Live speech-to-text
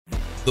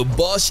The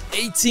Bosch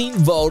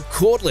 18-volt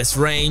cordless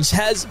range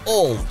has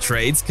all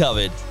trades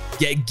covered.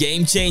 Get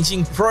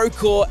game-changing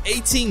ProCore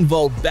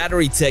 18-volt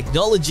battery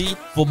technology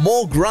for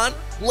more grunt,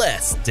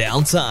 less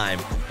downtime.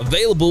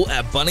 Available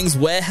at Bunnings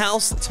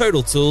Warehouse,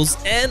 Total Tools,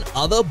 and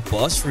other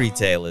Bosch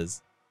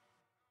retailers.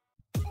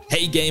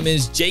 Hey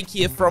gamers, Jake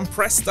here from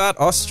Press Start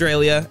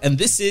Australia, and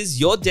this is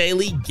your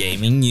daily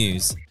gaming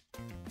news.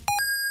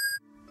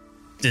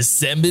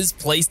 December's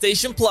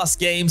PlayStation Plus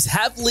games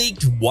have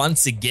leaked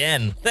once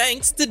again,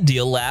 thanks to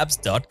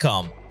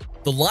DealLabs.com.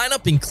 The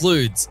lineup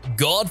includes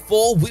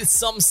Godfall with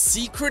some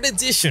secret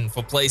edition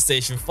for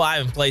PlayStation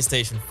 5 and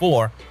PlayStation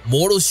 4,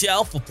 Mortal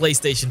Shell for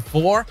PlayStation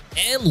 4,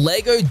 and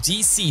LEGO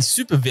DC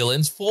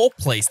Supervillains for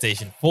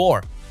PlayStation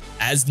 4.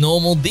 As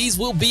normal, these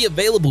will be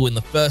available in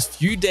the first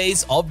few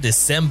days of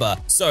December,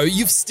 so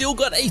you've still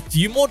got a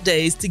few more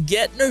days to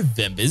get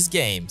November's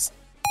games.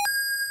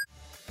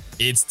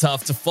 It's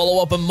tough to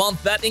follow up a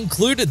month that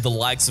included the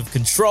likes of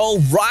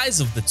Control, Rise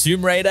of the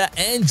Tomb Raider,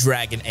 and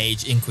Dragon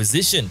Age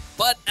Inquisition,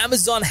 but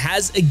Amazon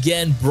has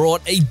again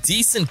brought a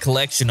decent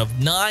collection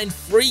of 9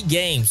 free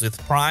games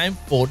with Prime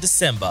for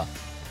December.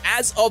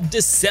 As of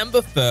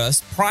December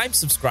 1st, Prime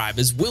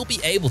subscribers will be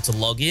able to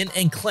log in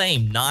and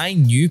claim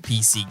 9 new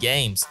PC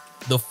games.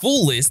 The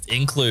full list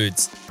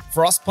includes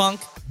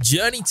Frostpunk,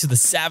 Journey to the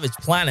Savage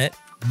Planet,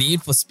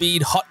 Need for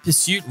Speed Hot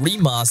Pursuit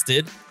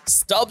Remastered,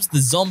 Stubbs the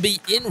Zombie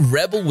in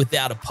Rebel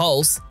Without a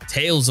Pulse,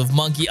 Tales of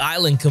Monkey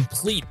Island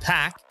Complete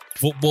Pack,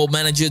 Football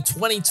Manager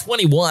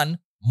 2021,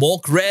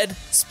 Mork Red,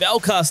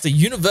 Spellcaster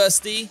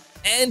University,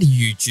 and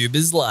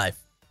YouTuber's Life.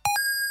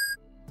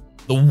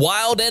 The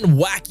wild and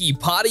wacky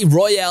party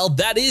royale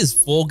that is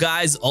Fall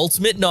Guys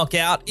Ultimate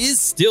Knockout is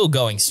still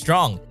going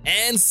strong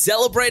and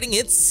celebrating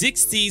its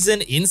 6th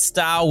season in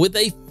style with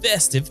a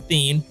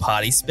festive-themed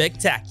party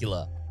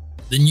spectacular.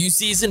 The new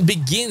season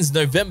begins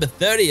November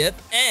 30th,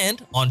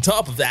 and on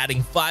top of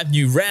adding 5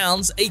 new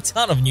rounds, a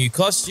ton of new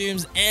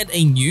costumes, and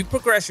a new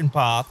progression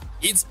path,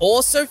 it's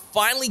also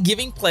finally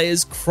giving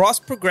players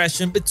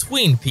cross-progression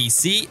between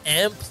PC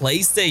and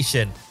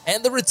PlayStation,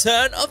 and the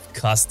return of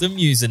custom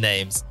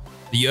usernames.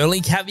 The only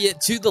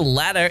caveat to the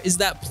latter is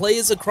that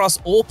players across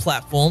all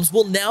platforms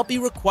will now be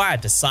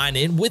required to sign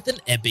in with an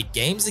Epic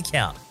Games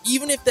account,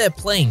 even if they're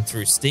playing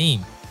through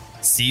Steam.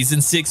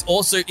 Season 6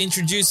 also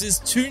introduces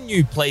 2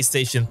 new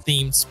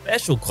PlayStation-themed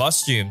special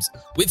costumes,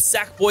 with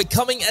Sackboy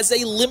coming as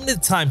a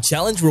limited-time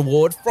challenge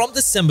reward from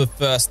December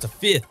 1st to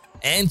 5th,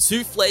 and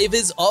 2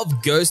 flavors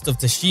of Ghost of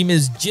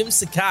Tsushima's Jim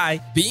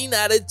Sakai being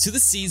added to the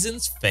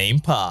season's fame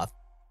path.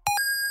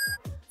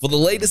 For the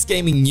latest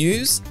gaming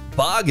news,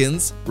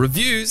 bargains,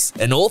 reviews,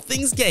 and all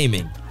things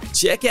gaming,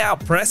 check out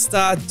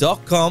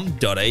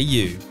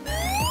pressstar.com.au.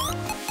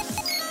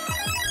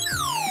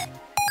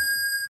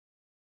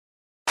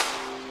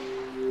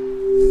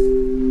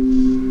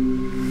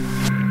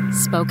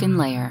 Spoken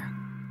Layer.